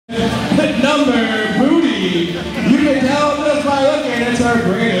Number Booty. You can tell just by looking, it's our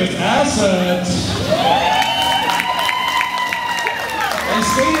greatest asset. And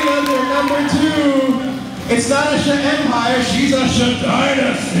skating under number 2, it's not a Sh Empire, she's a Sh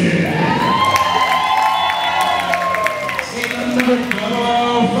Dynasty. Skating under number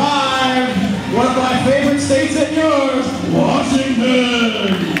 005, one of my favorite states and yours,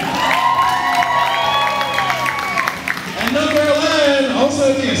 Washington. And number 11,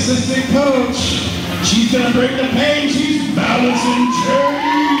 also the assistant coach, she's gonna bring the pain, she's balancing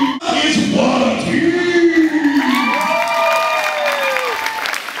Jerry. It's Wallaby.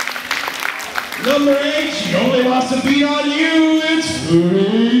 Number 8, she only wants to beat on you, it's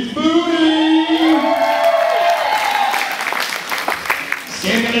Booty Booty.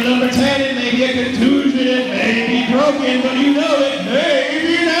 Skating to number 10, it may be a contusion, it may be broken, but you know it may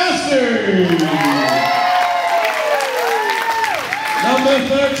be nasty. Number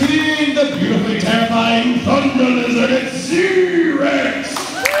 13, the beautifully terrifying Thunder Lizard, it's Z-Rex.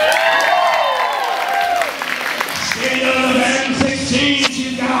 Skating on the 16,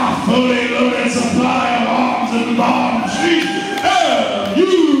 she's got a fully loaded supply of arms and bombs. She's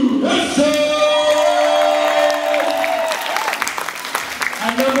M-U-S-A.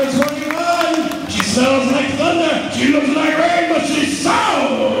 And number 21, she smells like thunder, she looks like rain, but she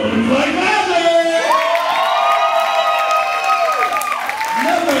sounds like magic.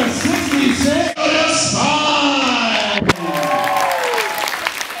 Number 66, the Spine.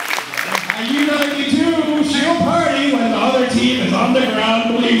 And you know you do, she'll party when the other team is on the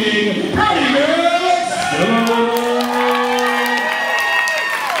ground bleeding. Party girl,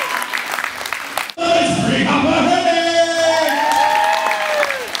 let's bring up a headache.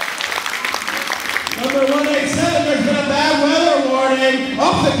 Number 187, there's been a bad weather warning.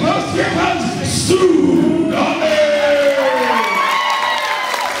 Off the coast, here comes Stu Gomez.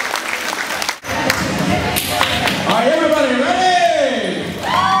 Are everybody ready?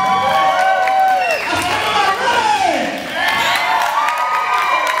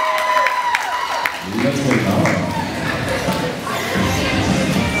 Let's take off.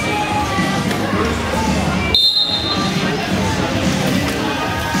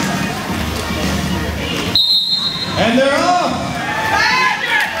 And they're off.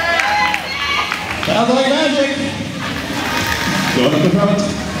 Sounds like magic. Going up the front.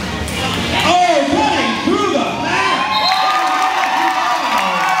 Oh, running through the back.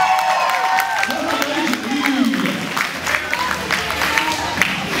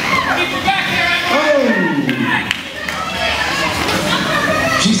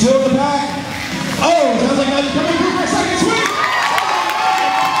 She's still in the back. Oh, sounds like magic coming through for a second sweep.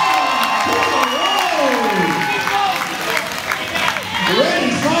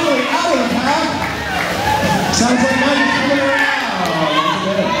 Red's finally out of the pack. Sounds like magic coming around.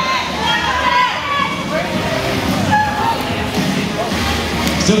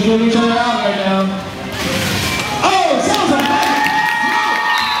 Still feeling each other out right now. Oh, sounds like magic.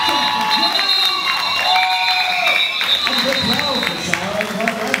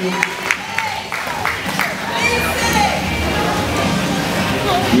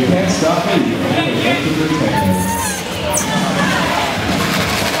 You can't stop me. You have to pretend.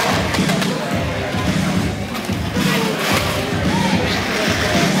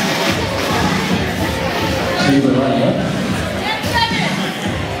 See the right up.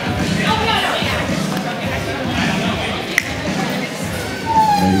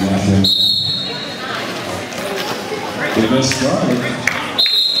 Maybe that's it. Give us started.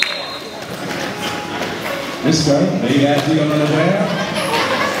 This guy, maybe actually unaware.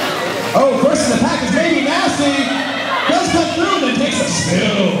 Oh, first in the pack is Baby Nasty. Does come through, then takes a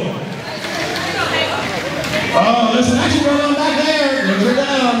spill. Oh, there's an action going on back there. Brings her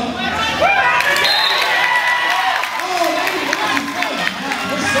down. Oh, Baby Nasty's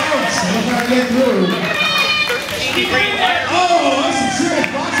this song still trying to get through. Oh, that's some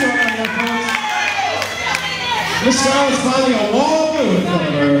serious boxing right there, folks. This girl is finding a wall of blue in front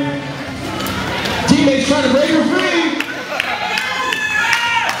of her. Teammates trying to break her free.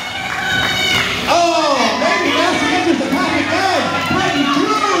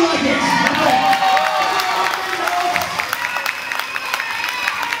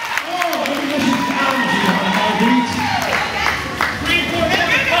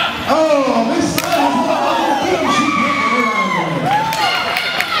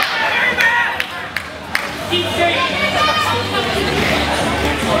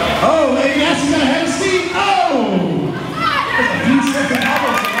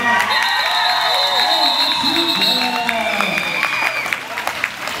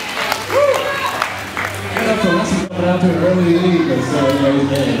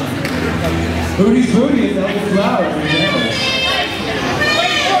 Booty's Booty and Elder Flower in Jammers.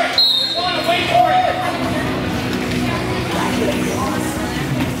 Wait for it! Wait for it!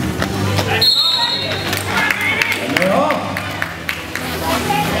 And they're off.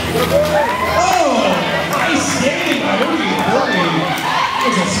 Oh! Nice skating by Booty.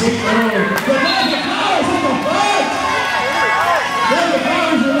 It's a sweet little. But Elder Flowers in the front! Elder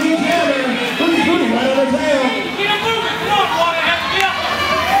Flowers your lead jammer. Booty's Booty right on her tail. Get him moving! Come on, Waterhead! Get up!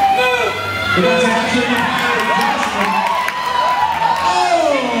 Move! He does action.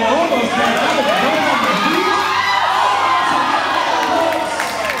 Oh! Almost got out of the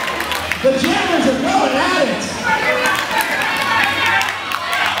The jammers are going at it.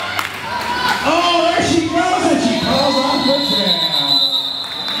 Oh, there she goes, and she calls off the jam.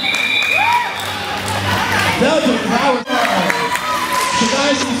 Belgian Flowers.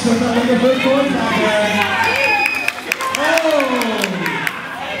 Shadaisi took on the big board back there. Oh!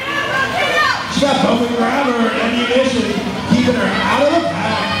 She got Bowman Grabber ammunition, keeping her out of the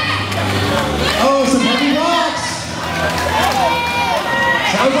pack. Oh, some heavy blocks.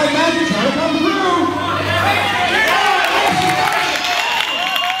 Sounds like Magic trying to come through.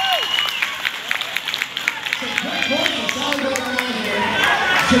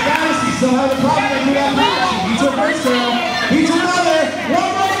 Shadaisi still has a problem with that match. He beats her first girl, beats another.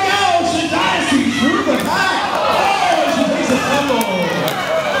 One more to go. Shadaisi through the pack. Oh, she takes a fumble.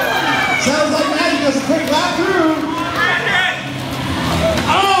 Sounds like Magic does a quick lap through.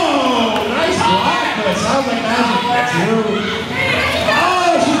 Oh, nice block, but it sounds like Magic gets through.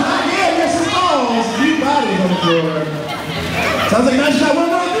 Oh, she's not in. There's some balls. Few bodies on the floor. Sounds like Magic got one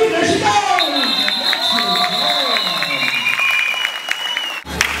more lead. There she goes.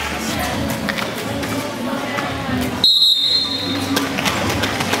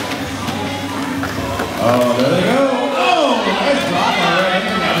 Oh, there they go. Oh, nice block already.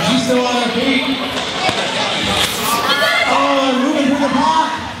 She's still on her feet. Oh, moving through the pack.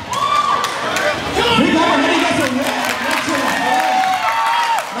 Big time, and he gets a red. Next to the head.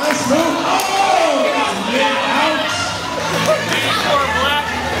 Nice move. Oh, that's mid out.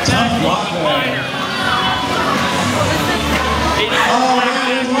 Tough block there. Oh, man,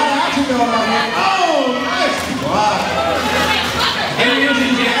 there's a lot of action going on here. Oh, nice block. And here's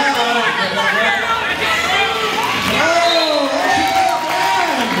Indiana.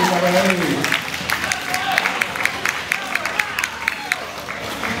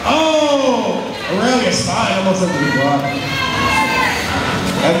 Oh! Aurelia's spine almost into the block.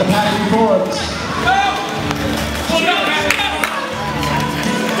 And the pack reforms.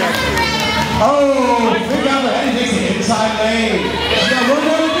 Oh! Big out the head, he takes the inside lane. She's got one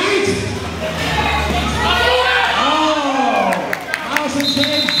more to beat. Oh! Allison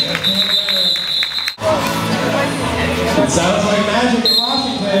James. It sounds like Magic in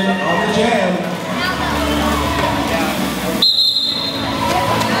Washington on the jam.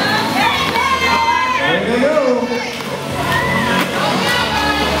 There they go.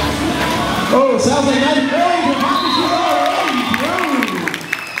 Oh, sounds like Magic going, but she's already through.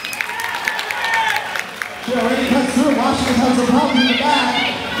 She already cuts through. Washington has some problems in the back.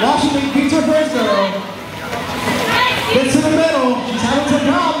 Washington beats her first girl. Gets in the middle. She's having some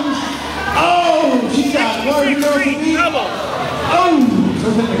problems. Oh, she's got one girl to beat. Oh,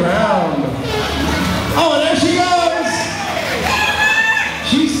 she's hit the ground. Oh, and there she goes.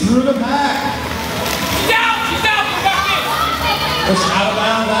 She's through the pack. She's out! She's out! There's out of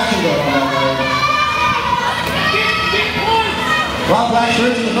bounds action going on there. Black black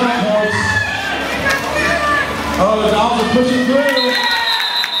shirts in the front, folks. Oh, the dogs are pushing through.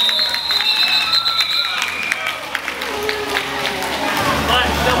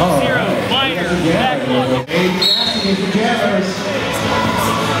 Double zero, minor, back one. Hey, Nasty is the jammers.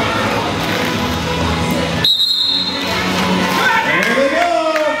 There they go.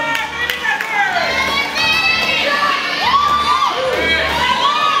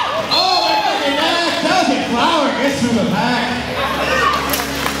 Oh, Belgian Flower gets through the pack.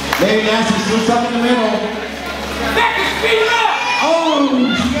 Maybe Nasty still stuck in the middle. Back and speed up! Oh,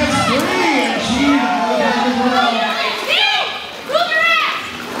 she gets three, and she's out of the pack as well.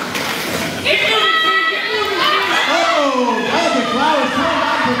 Flowers coming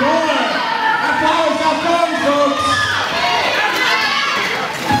back for more. That Flowers got guns, folks.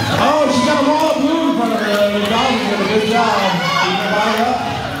 Oh, she's got a wall of blue in front of her. The dog is doing a good job. Keeping her body up.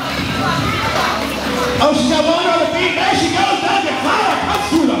 Oh, she's got one on the feet. There she goes. Belgian Flower comes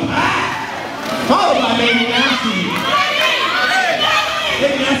through the back. Followed by Baby Nasty.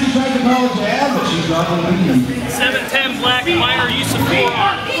 Baby Nasty tried to call a jab, but she's not going to lead. 7-10 black, minor use of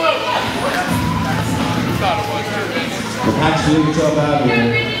forearm. The pack's doing itself out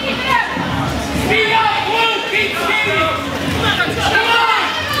here.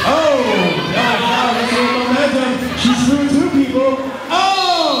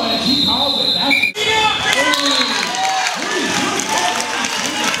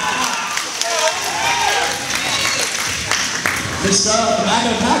 This back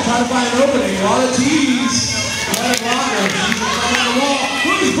of attack, trying to find an opening. A lot of tees. Let it longer. She's coming on the wall.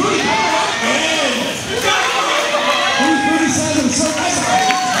 Booty coming up. And Booty sends him so nice.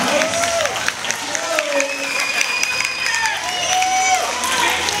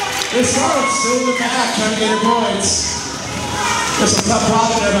 This Scarlett's still in the back, trying to get her points. There's some tough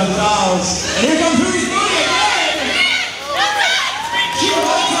blocking there by the Dolls. And here comes Booty's Booty again! She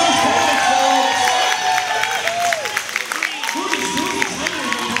wants those points, folks! Booty's Booty's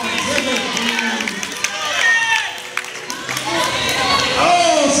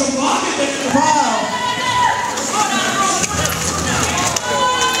oh, some blocking there in the pile.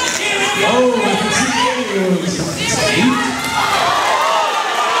 Oh, I can see the videos.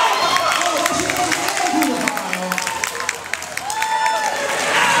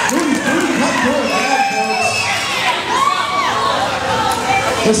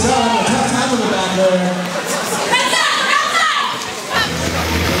 This guy having a tough time in the back there.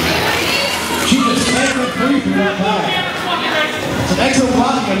 She just can't get free from that back. Some excellent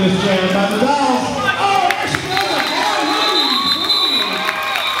blocking in this jam by the Dolls. Oh, there she goes again.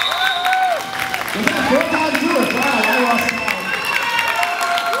 Was that 4 times through or 5? I lost count.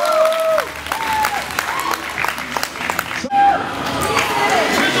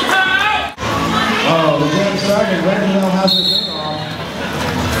 Oh, the jam started. Reginald has her thing off.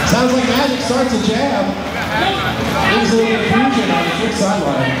 Sounds like Magic starts a jab. There's a little confusion on the trick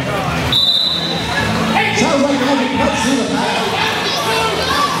sideline. Sounds like Magic cuts through the back.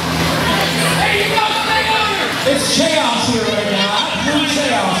 It's chaos here right now. Absolute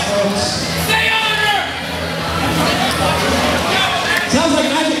chaos, folks. Sounds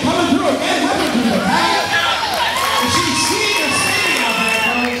like Magic coming through again, coming through the back. And she's seeing her standing out there,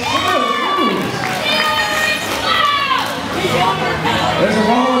 folks. There's a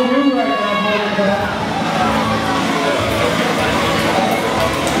wall of room right now.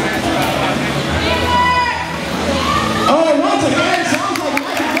 Oh, once again, sounds like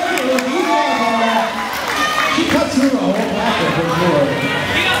Magic Burger with these guys on that. She cuts through the whole back of her floor.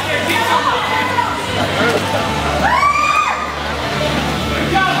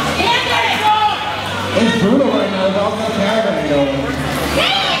 It's brutal right now. There's all kind of caravan going.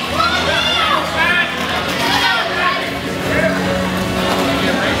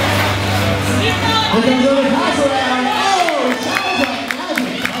 Here comes another pass around. Oh, it sounds like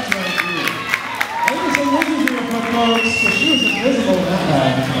Magic. That's right through. Maybe some wizards here for folks, but she was invisible in that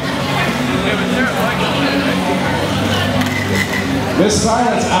bag. Miss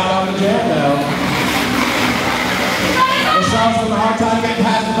Scarlett's out on the jam now. Miss Scarlett's having a hard time getting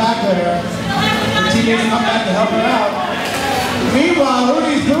past the back there. Her teammates come back to help her out. Meanwhile,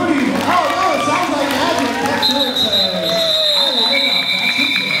 Booty's Booty. Oh no, it sounds like Magic. That's what it says. I will win up. That's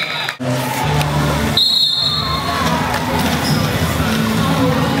it.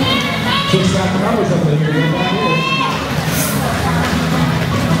 Chick's got the numbers up there. Get back here.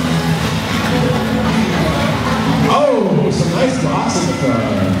 Oh, some nice blocks in the front.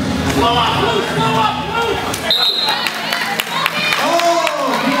 Blow up, blow up.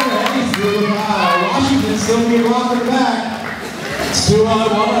 Oh, he's through the pile. Washington still being rocked back. It's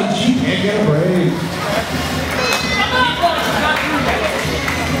 2-on-1. She can't get a break.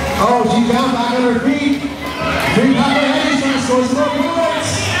 Oh, she's down back on her feet. Three Papa Henry's trying to score some more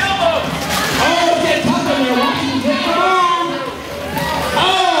points. Oh, get tucked in there. Washington hit the move.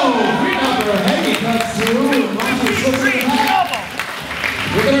 Oh, three Papa Henry cuts through. And Washington slips in the back.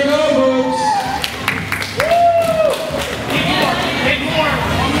 Look at her go, folks.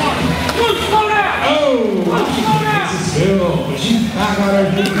 Slow down. Oh, Washington gets a spill. But she's back on her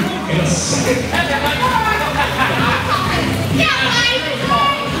feet in a second.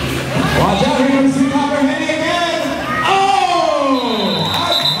 Watch out, here comes the Papa Henry again. Oh!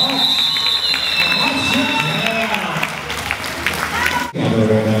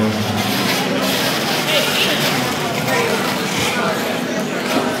 Right now.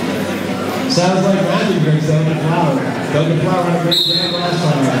 Sounds like Magic brings Duncan Flower. Duncan Flower had a great jam last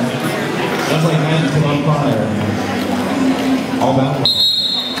time. Sounds like Magic's been on fire. All about it.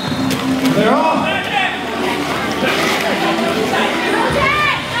 They're off.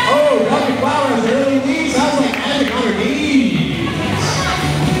 Oh, Duncan Flower has early lead. Sounds like Magic on her knees.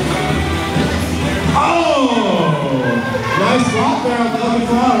 Oh! Nice block there on Duncan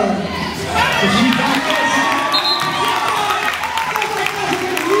Flower. But she's back there.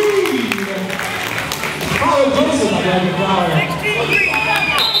 Probably posted by Duncan Flower.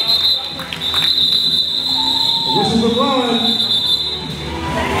 This is the blowing.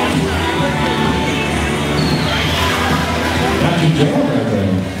 That's your jam right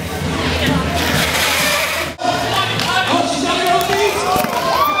there. Oh, she's got to go.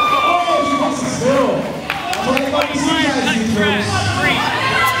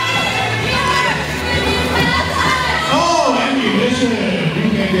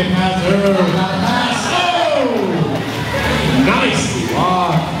 get past her. Not a pass. Oh! Nice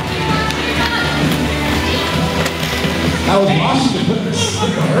block. That was Washington putting the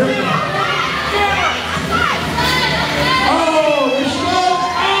stick on her. Oh, there she goes.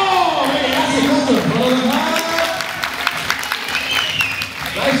 Oh, hey, that's a custom.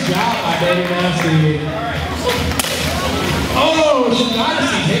 Nice job by Baby Nasty. Oh,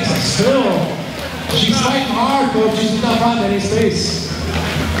 Dynasty takes a spill. She's fighting hard, coach. She did not find any space.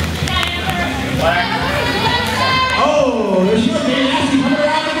 Oh, there's your Baby Nasty coming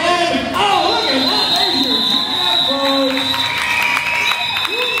around again. Oh, look at that. There's your jab, coach.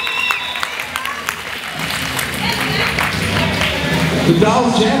 The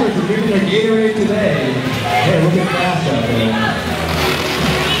Dolls Jammers are giving their Gatorade today. Hey, look at that out there.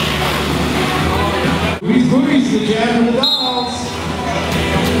 Booties, the jab for the Dolls.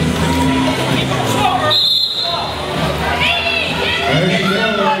 There she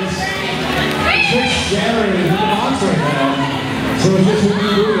goes. The Trick's jamming in the box right now. So it's just with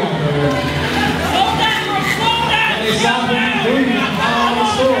Booty out there. And they stop Booty on the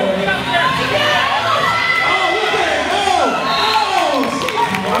score. Oh, look at it go! Oh!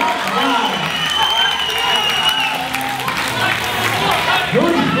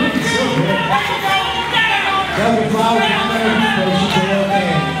 Booty's so good. Kevin Flowers on there, but she's a real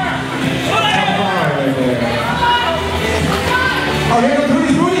man. Top flower right there. Oh, here comes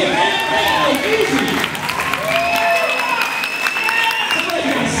Booty's Booty again. Oh, easy. Somebody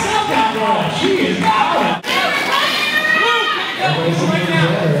got to stop that ball. She is out.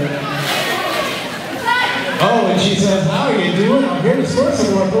 Oh, and she says, how are you doing? I'm here to score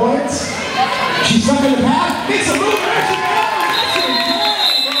some more points. She's stuck in the path. Makes a move. There she goes.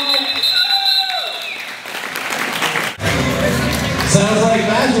 Sounds like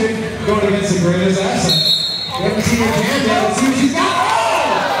magic going against the greatest asset. We haven't seen her jam yet. Let's see what she's got.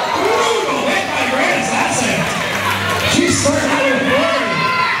 Oh! Brutal hit by the greatest asset. She's starting out with glory.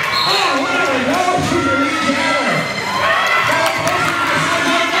 Oh, look at her go. She's a lead jammer.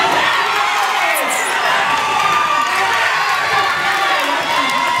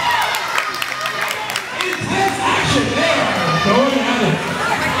 Intense action there. Going at it.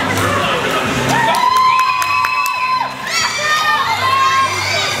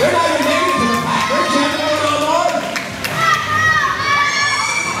 They're not even making it to the back. They're jamming over on board.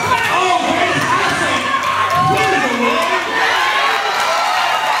 Oh, great asset. What is the way?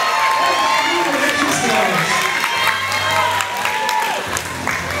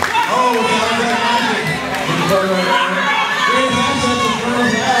 Oh, sounds like magic. Great assets and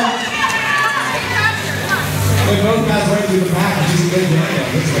girls out. They both guys right through the back. She's a good jam.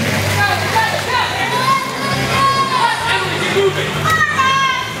 This way.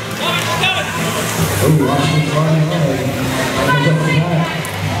 Oh, Washington's running away.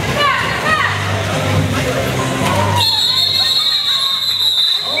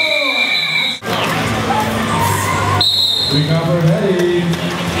 Recover Hetty.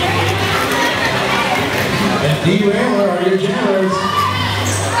 And D-Railer are your jammers.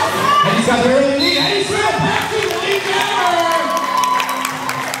 Hetty's got the early lead. Hetty's real back to the lead jammer.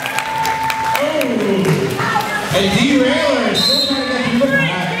 Oh. And D-Railer is still trying to get through the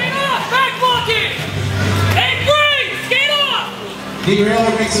back.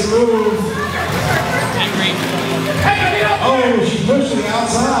 D-Railer makes a move. Oh, she pushed to the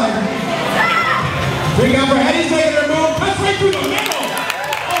outside. Bring out for Hetty's making her move. Cuts right through the middle.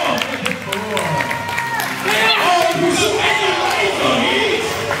 Oh, good four. Oh, you're so angry, Heat.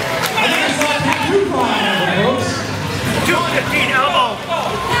 I think I saw a tattoo flying out there, folks. 215 elbow.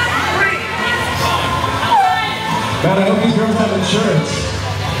 God, I hope these girls have insurance.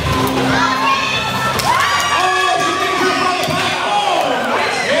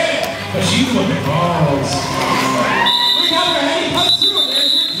 But she's looking balls. Recover, Hetty, cuts through it.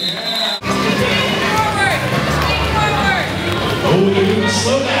 There's your jam. Oh, they're doing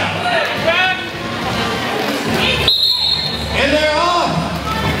slow down. And they're off.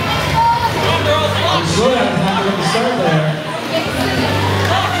 Slow down happened at the start there.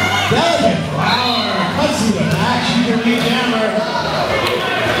 Delicate Flower cuts through the back. She's your lead jammer.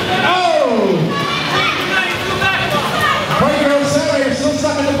 Oh! Party Girl Center, you're still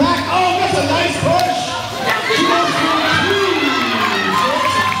stuck in the back. Oh, that's a nice push. She goes through two.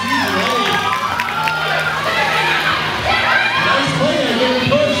 Nice play there, getting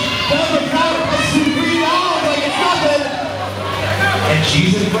pushed. Delicate Flower cuts through 3 rounds like it's nothing. And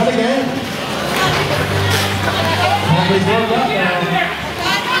she's in front again. Happy's warmed up now.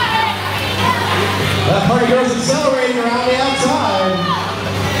 That Party Girl's accelerating around the outside.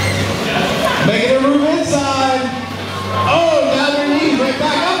 Making her move inside. Oh, down their knees, right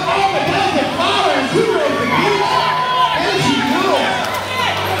back up.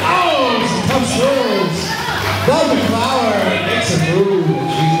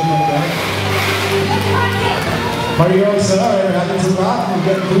 Party goes, they're having some rock and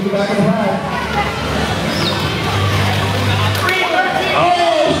getting food back in the bag.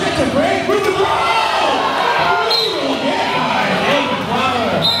 Oh, that's a great move. Oh!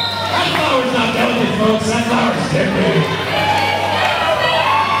 That flower's not delicate, folks. That flower's different.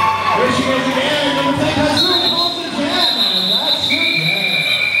 Here she goes again. Number 10 has through. Holds the jab, man. That's good jab.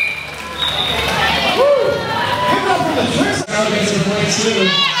 Woo! Give it up for the tricks. Now gets some points, too.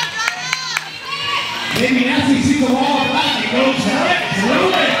 Maybe Nasty sees the wall of black. He goes right through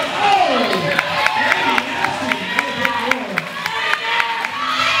it. Oh! Maybe Nasty.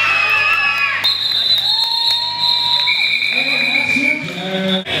 And that's it,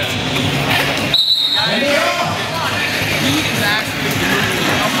 jab. And they're off.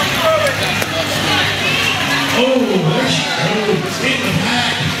 Oh, there she goes. In the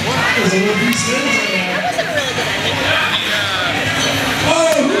back. There's a little piece there.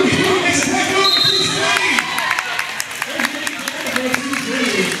 Oh, who makes a heck over?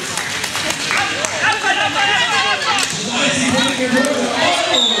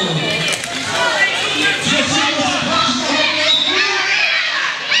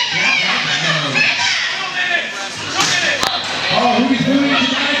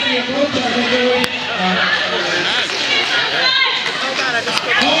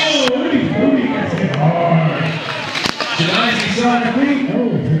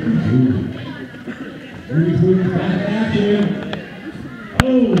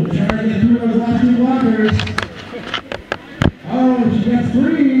 Oh, trying to get through those last two blockers. Oh, she gets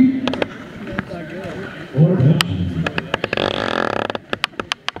three. Or touching.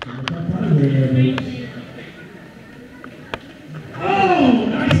 Oh,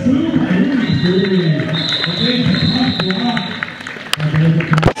 nice move.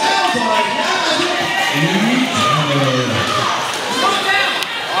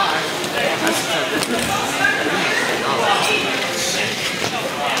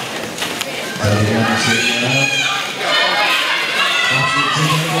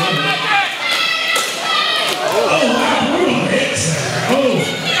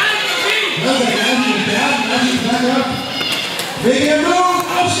 Making a move!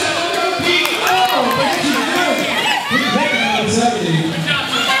 Oh, shut up, Pete! Oh, what did you do? He's making out of 70.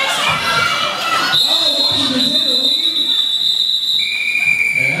 Oh, Washington's in the lead.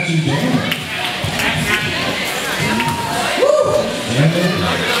 And that's your jam. Woo! And then...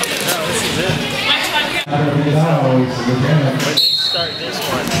 this is it. When they start this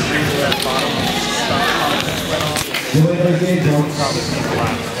one, redo that bottom. Good way to play game, folks.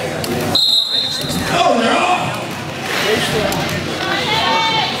 Oh, they're off!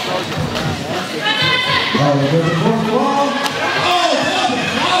 Oh, there's a fourth wall. Oh,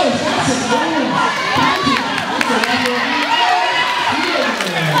 that's a goal.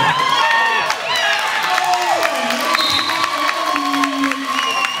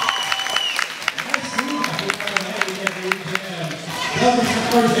 That was the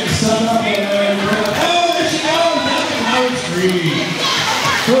first thing set up and oh, there she goes. That's Howard's free.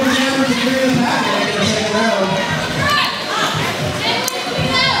 So the Jammers are free in the pack in the second round.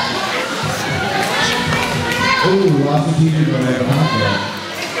 Ooh, lots of teachers going to have a hot there.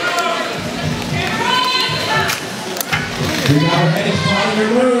 We got her head spot in her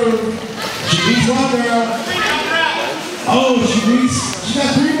move. She beats one girl. Oh, she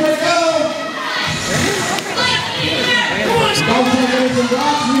got three more to go. Both takers and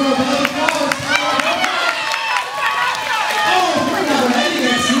rocks, we are both flowers. Oh, bring up her head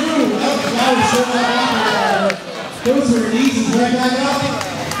against through. That was flowers so up. Those are her knees and right back up.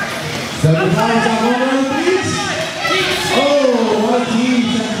 Seven flowers on one row, please. Oh, what a team.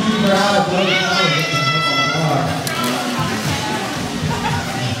 Trying to keep her out.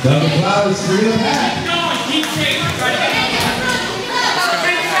 Double flowers, three in the back.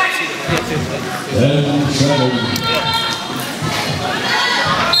 7-7.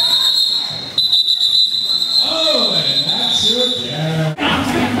 Oh, and that's your jam.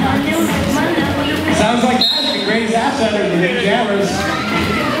 Sounds like Magic and Gray's ass under the big jammers.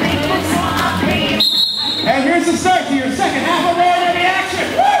 And here's the start to your second half of Royal Derby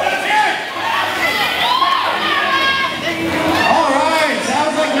action. Woo! Let's hear it! All right,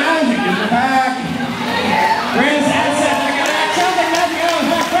 sounds like Magic in the back. Gray's asset second act. Sounds like Magic out in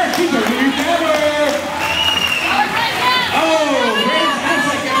the back first. He's a new jammer.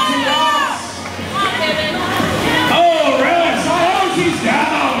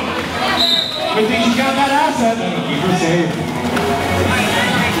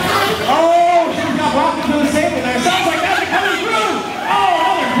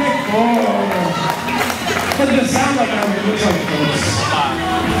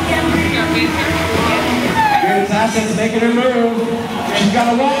 Dynasty's making her move. She's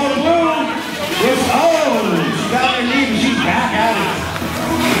got a wall of blue. She's got her knee, but she's back at it.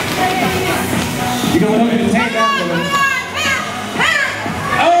 You don't want me to take that one.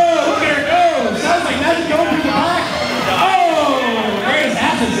 Oh, look at her go. Sounds like Magic going through the back. Oh, there's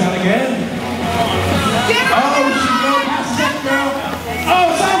Athens out again. Oh, she's going past the second girl.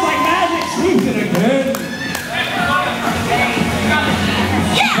 Oh, sounds like Magic sweeps it again.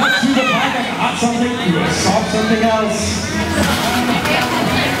 Cuts through the back like a hot something to a soft something else.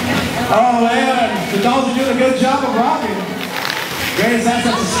 Oh man, the dolls are doing a good job of rocking. Greatest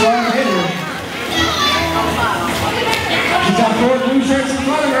Assets a strong hitter. She's got 4 blue shirts in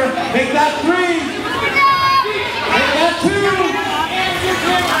front of her. Make that 3. Make that 2.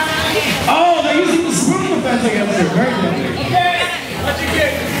 Oh, they're using the spoon defense against her. Very good.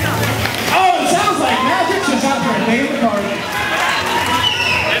 Oh, it sounds like Magic just out for a David card.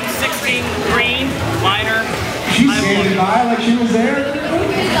 M16 green, minor. She skated by like she was there.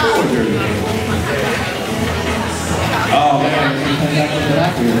 Oh man,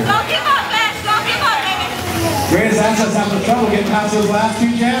 back here. Don't give up, Max. Don't give up, baby. Greatest Assets having trouble getting past those last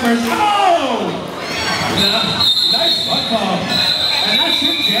 2 jammers. Oh! Nice butt bump. And that's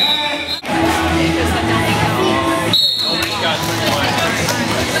your jam.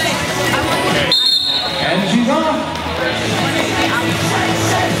 And she's off.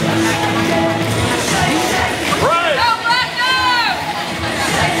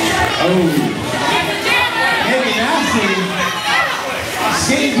 Oh. Maybe Nasty.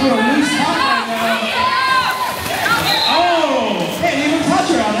 Skating through a loose pop right now. Oh! Can't even touch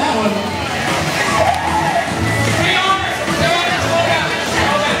her on that one.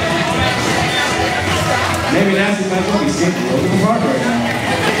 Maybe Nasty might well be skating over the park right now.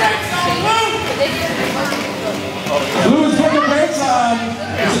 Blue is putting the brakes on.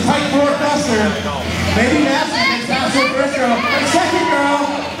 It's a tight 4-cluster. Maybe Nasty gets past her first girl. And second girl.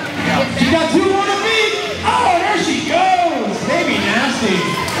 She got 2 more to beat. Oh, there she goes. Maybe Nasty.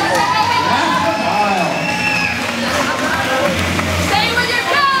 That's the pile. Stay with your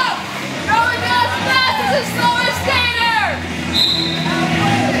go. Going as fast as a slower skater.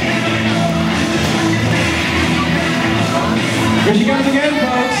 Here she comes again,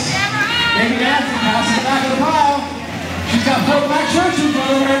 folks. Maybe Nasty passes the back of the pile. She's got 4 black shirts in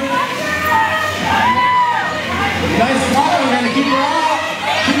front of her. Nice pile, we're going to keep her out.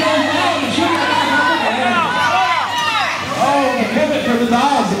 She goes down and she'll get back up again. Oh, the pivot for the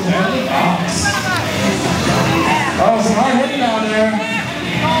dolls is there. Oh, some hard hitting down there.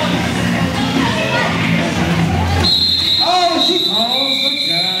 Oh, she calls the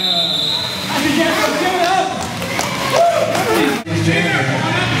jam. Give it up.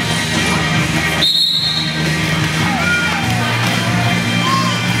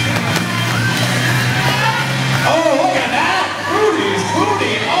 Oh, look at that! Rudy's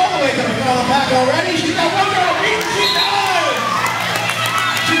booty all the way to the front of the back already. She's got 1 girl beaten. She does!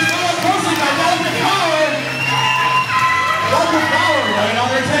 She's going closely by Donovan Power. Donovan Power right on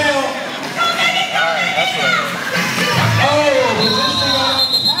her tail. Oh, positioning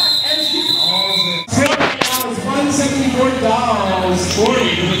on the pack, and she calls it. Still right now is $174,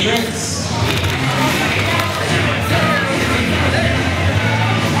 40 to the Tricks.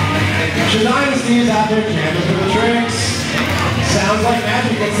 Dynasty is out there jamming for the Tricks. Sounds like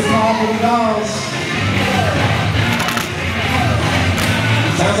Magic gets the call for the dolls.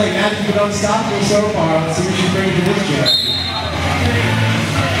 Sounds like Magic is unstoppable so far. Let's see what she brings to this jam.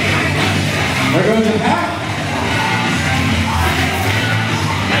 There goes the pack.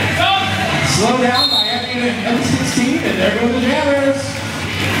 Slow down by adding an M16, and there go the jammers.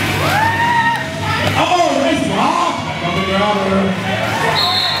 Oh, nice block! Coming around her.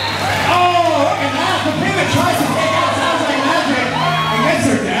 Oh, look at that! The pivot tries to take out Sounds Like Magic and gets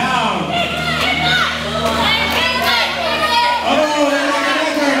her down. Oh, they're not going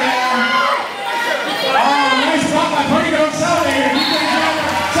to get her down. Oh, nice block by Party Girl Salvator.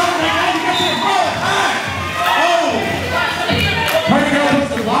 Sounds Like Magic gets her front. Oh! Party Girl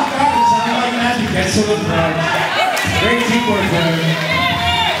puts the block out and Sounds Like Magic gets to the front. Great teamwork there.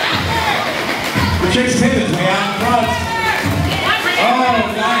 The Tricks pivot's way out in front.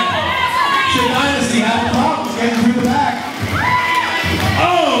 Oh, nice. Dynasty having problems getting through the back.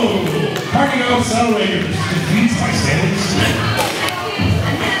 Oh! Party Girl Accelerator defeats by standings.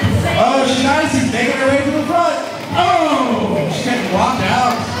 Oh, Dynasty's making her way to the front. Oh! She's getting blocked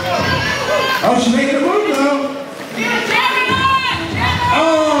out. Oh, she's making a move though.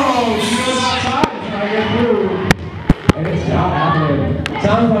 Oh! She goes outside to try to get through. And it's not happening.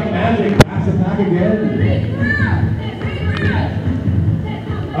 Sounds Like Magic backs it back again.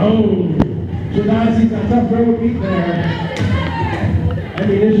 Oh! Dynasty's got a tough road beat there.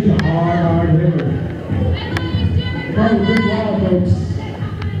 is just a hard hitter. Part of the big wall, folks.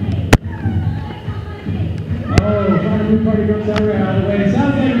 Oh, trying to move Party Girl Celery out of the way.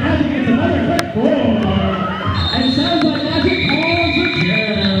 Sounds like Magic gets another quick four. And it sounds like Magic calls the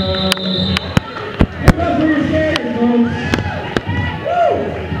jam. Here goes for your skaters, folks. Woo!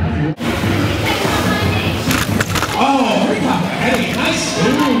 Oh, here comes Eddie. Nice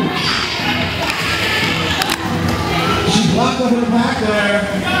move. She's blocked up in the back there.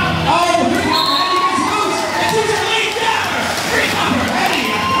 Oh, here comes Eddie. Gets loose. And she's laid down. Here comes Eddie.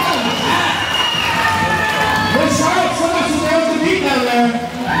 Let's start so much as there was a beat down there.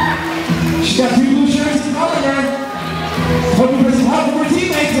 She's got two blue shirts in front of her. Hoping for some help from her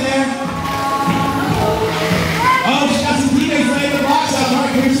teammates there. Oh, she's got some teammates right in the box out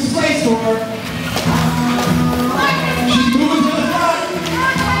trying to clear some space for her. She's moving to the front.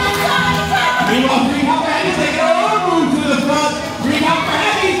 Meanwhile, Green Hopper Heavy's taking her own move to the front. Green Hopper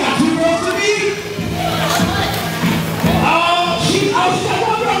Heavy's got two girls to beat. She's got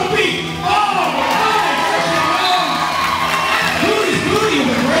one girl to beat. Booty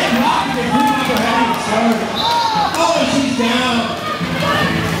with a great block to Green Hopper Heavy to start. Oh, she's down.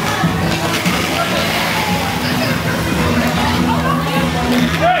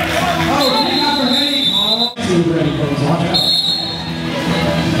 Oh, Green Hopper Heavy. Too ready, folks. Watch out.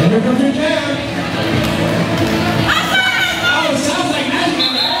 And here comes your jam. Oh, it sounds like Magic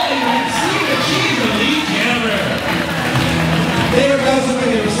on the alley. You can see that she's the lead jammer. There goes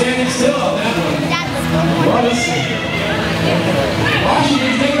somebody. They were standing still on that one. What a scene.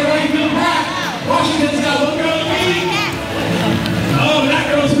 Washington's taking it away from the back. Washington's got one girl to beat. Oh, that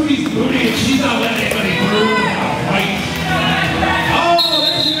girl's Hootie's booty, and she's not letting anybody through without a fight. Oh,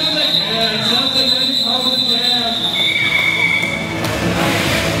 there she goes again. Sounds like Magic calls the jam.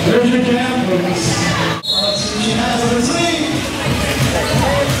 There's your jam, folks. Let's see what she has on her sleeve.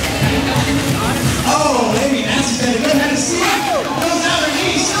 Oh, maybe Nancy's got a good head of steam. Goes down her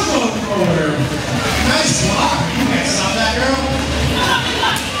knee, still going forward. Nice block. You can't stop that girl.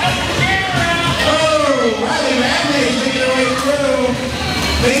 Oh, Riley Rampage making her way through.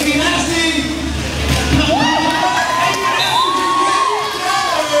 Baby Nasty.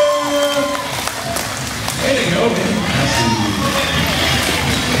 Way to go, Baby Nasty.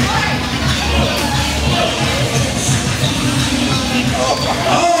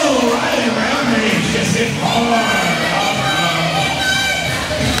 Oh, Riley Rampage gets hit hard.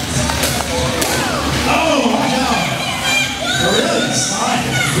 Oh, watch out. They're really inside.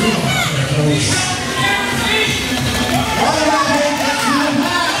 Riley Rampage gets to the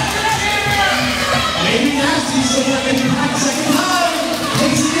back. Baby Nasty still trying to get back a second time.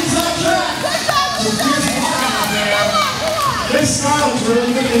 Takes the inside track. So fierce block out there. This style is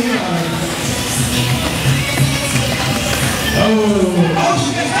really good to hear on her. Oh, she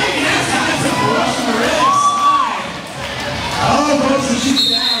gets Baby Nasty. That's a brush on the red side. Oh, folks, so she's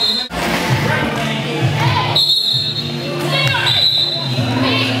down.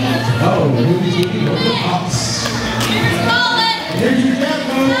 Oh, Ruby's looking over the box. Here's your jam,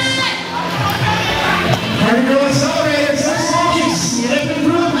 folks. Party Girl Accelerator. So she's slipping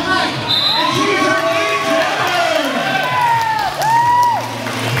through the back. And she's her lead jammer.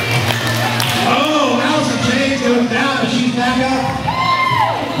 Oh, Allison James goes down, but she's back up.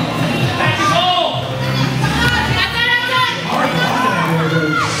 Back to goal. Hard block there,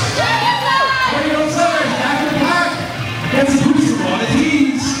 Party Girl Accelerator. Back in the back. Gets a booster on the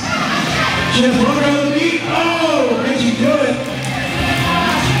tees. She has one girl to beat. Oh, can she do it?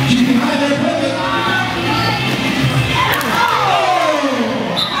 She's behind their pivot.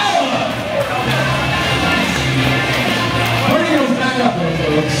 Party Girl's back up there,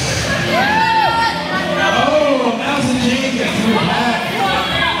 folks. Oh, Allison James gets through the back.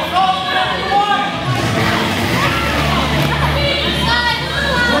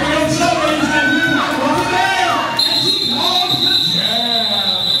 Party Girl Accelerator's got through the back once again. And she calls the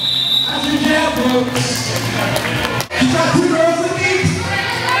jam. That's your jam, folks. She's got two girls to beat.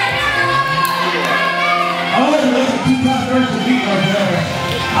 Oh, those are two top girls to beat right there.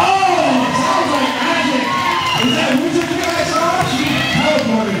 Oh, it sounds like Magic. Is that who's the guy saw? She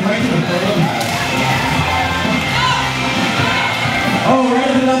teleported right to the front. Oh, right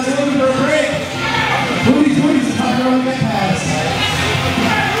into that looking for a break. Booty's the top girl to get past.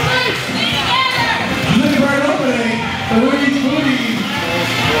 Looking for an opening. The Woody's Booty.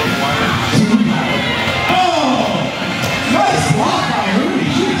 Oh, nice block by Rudy.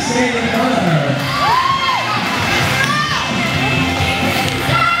 She stayed in front of her.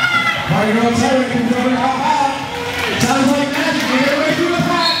 Party Girl Accelerator comes over to help out. It sounds like Magic. They get away through the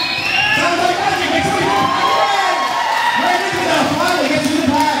pack. Sounds like Magic makes way through the pack. Right into the finally gets through the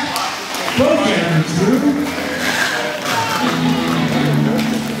pack.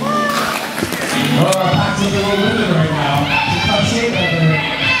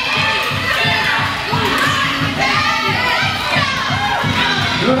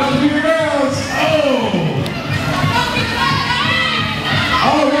 Those are your girls. Oh!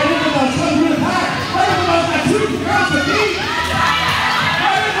 Oh, right into those. Come through the pack. Right into those. Got two girls to beat.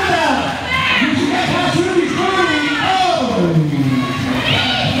 Right into them. Did you get past Ruby's booty? Oh!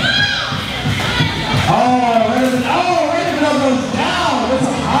 Oh, right into those goes down. That's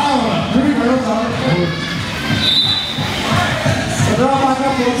a pile of 3 girls on the court. So they're all back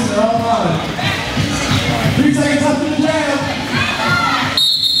up, folks. They're all on. 3 seconds up to the jam.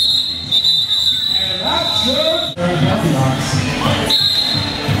 And that's good. Very healthy box.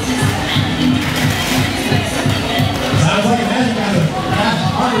 Sounds like a magic kind of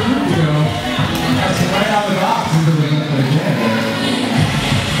harder group to go. That's right out of the box into the jam.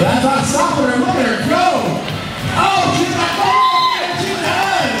 But that's not stopping her. Look at her go. Oh, she's like, oh, yeah, she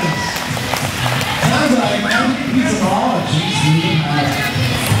does. Sounds like magic beats them all. She's really high.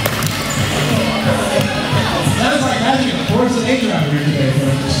 Sounds like magic. Force of nature out here today,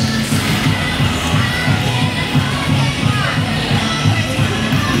 folks.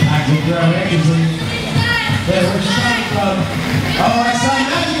 Acting ground anxiously. There, where's she coming from? Oh, I saw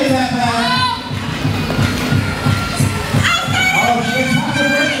magic in that pack. Oh, she gets past her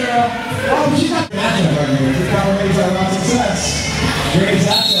first girl. Oh, she's got magic right here. Two power ladies have a lot of success. Graves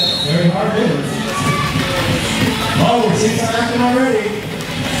asset. Very hard hitter. Oh, 6 are acting already.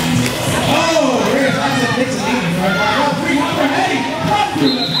 Oh, Graves asset takes a lead. Oh, 300 heading. Run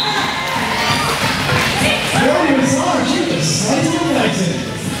through the pack. I don't even saw her. She was slicing and dicing.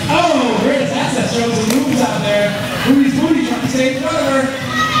 Oh, Graves asset showing some moves out there. Ruby's booty trying to stay in front of her.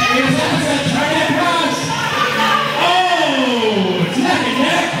 Graves asset trying to get past. Oh, it's neck and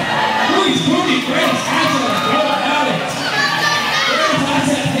neck. Ruby's booty. Graves asset are going at it. Graves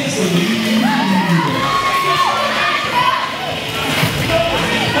asset takes the lead.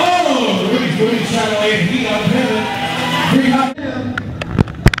 Oh, Ruby's booty trying to lay a heat on pivot. 3 hot him.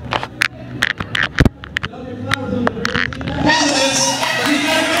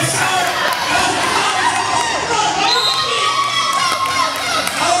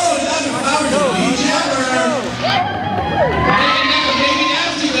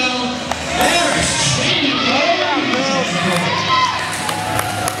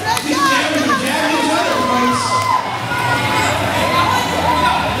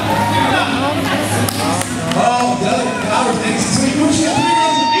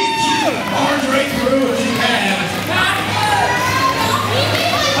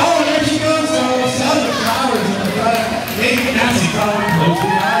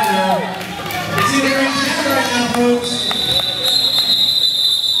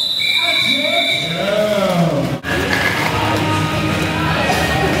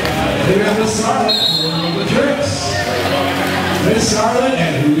 Miss Scarlett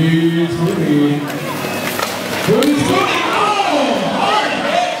and Ruby's booty. Ruby's booty! Oh! Hard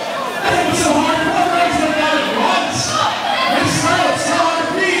hit! That was so hard. 4 legs went down at once. Miss Scarlett still on her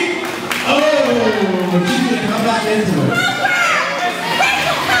feet. Oh! She's going to come back into it.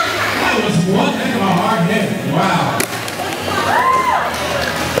 That was one heck of a hard hit. Wow.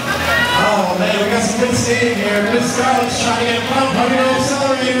 Oh man, we got some good skating here. Miss Scarlett's trying to get in front, hugging her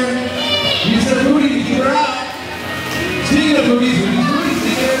accelerator. Use her booty to keep her out. Speaking of booties,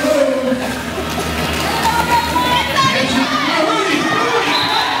 taking a move. And she's booties.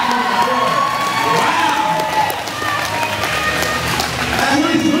 Wow. And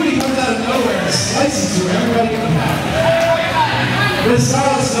Ruby's booty comes out of nowhere and slices through everybody in the pack. Miss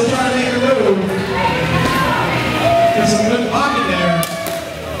Scarlett's still trying to make her move. There's some good pocket there.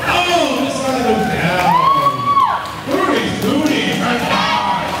 Oh, Miss Scarlett goes down. Ruby's booty right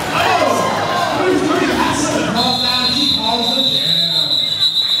down. Oh, Ruby's booty has to fall down.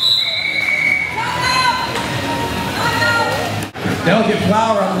 Delicate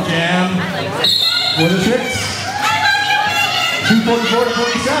Flower on the jam for the tricks. 244 to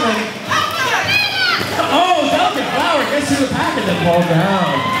 47. Oh, Delicate Flower gets to the pack and then falls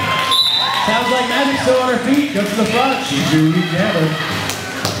down. Sounds like magic still on her feet. Goes to the front. She's really jamming.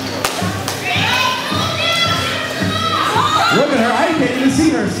 Look at her. I can't even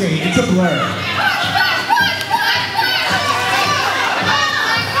see her skate. It's a blur.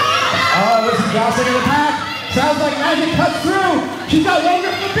 Oh, this is Jocelyn in the pack. Sounds like magic cuts through. She's got one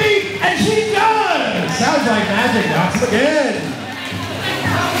grip of the beat, and she does. Sounds like magic knocks it again.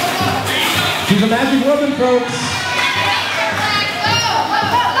 She's a magic woman, folks.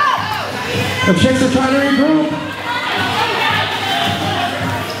 The chicks are trying to regroup.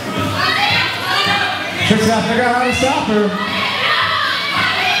 Chicks got to figure out how to stop her.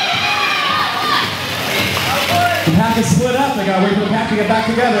 The pack is split up. They got to wait for the pack to get back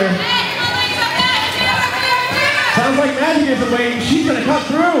together. Sounds Sounds like Magic isn't waiting. She's gonna cut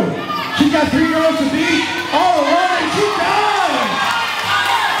through. She's got 3 girls to beat. All alone, and she does!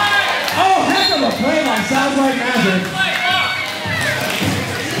 Oh, heck of a play by Sounds Like Magic.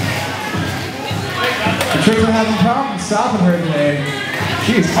 The Tricks are having problems stopping her today.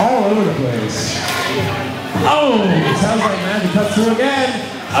 She's all over the place. Oh, Sounds Like Magic cuts through again.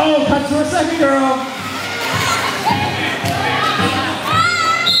 Oh, cuts through her second girl.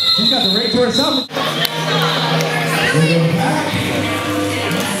 She's got the ring to herself. And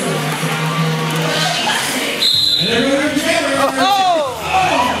they're going together.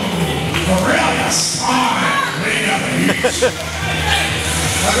 Aurelia Spine. Way up in here.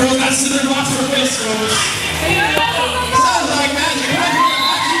 That girl got scissor blocks for face goes. Sounds Like Magic.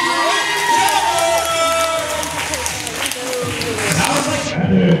 Sounds Like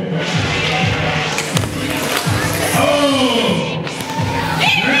Magic. Oh!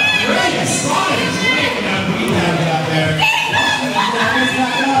 Aurelia Spine is way down out there.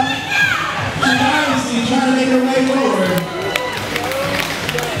 Back up. She's obviously trying to make her way forward.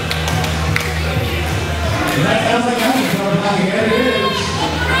 That sounds like I'm going back again. It is.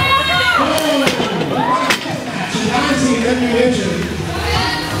 Oh! She's obviously in every division.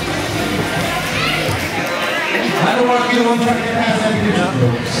 I don't want to be the one trying to get past every division,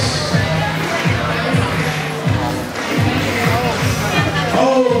 folks.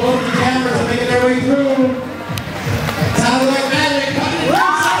 Oh, both the cameras are making their way through. Sounds Like Magic. Sounds Like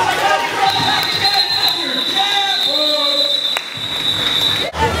Magic.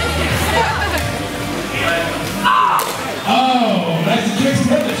 Oh, nice and Tricks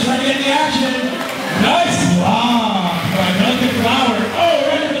trying to get the action. Nice block by Duncan Flower. Oh,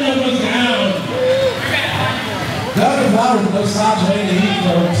 right when that goes down. Duncan Flower with no stops ready to eat,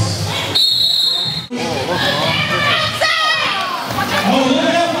 folks. Oh, look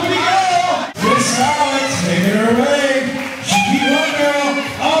at how we go! Miss Scarlett's taking her away. She beat one girl.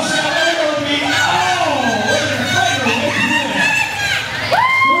 Oh, she got another girl to beat. Oh, look at her fight her way through that.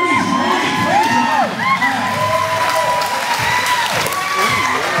 Rudy's really crazy.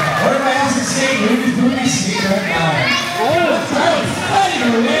 What am I asking to say? Rudy's skating right now. Scarlett's fighting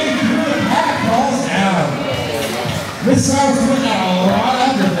her way through the pack. Falls down. Miss Scarlett's putting out a lot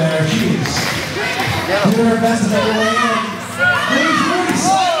of effort there. She's doing her best to make her way in.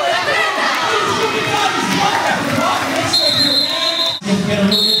 Get a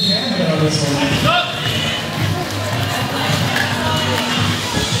real good jam on this one.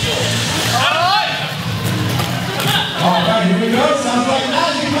 Alright, here we go. Sounds Like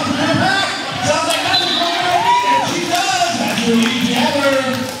Magic comes to the back. Sounds Like Magic going to beat it. She does. That's really jammer.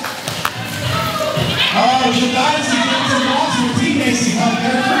 Oh, she dies. She gets some loss with teammates to come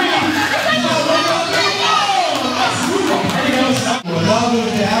there. Free. She's got a little bit. Oh, that's brutal. There he goes. Well,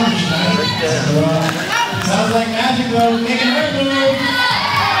 down. Sounds Like Magic though. Making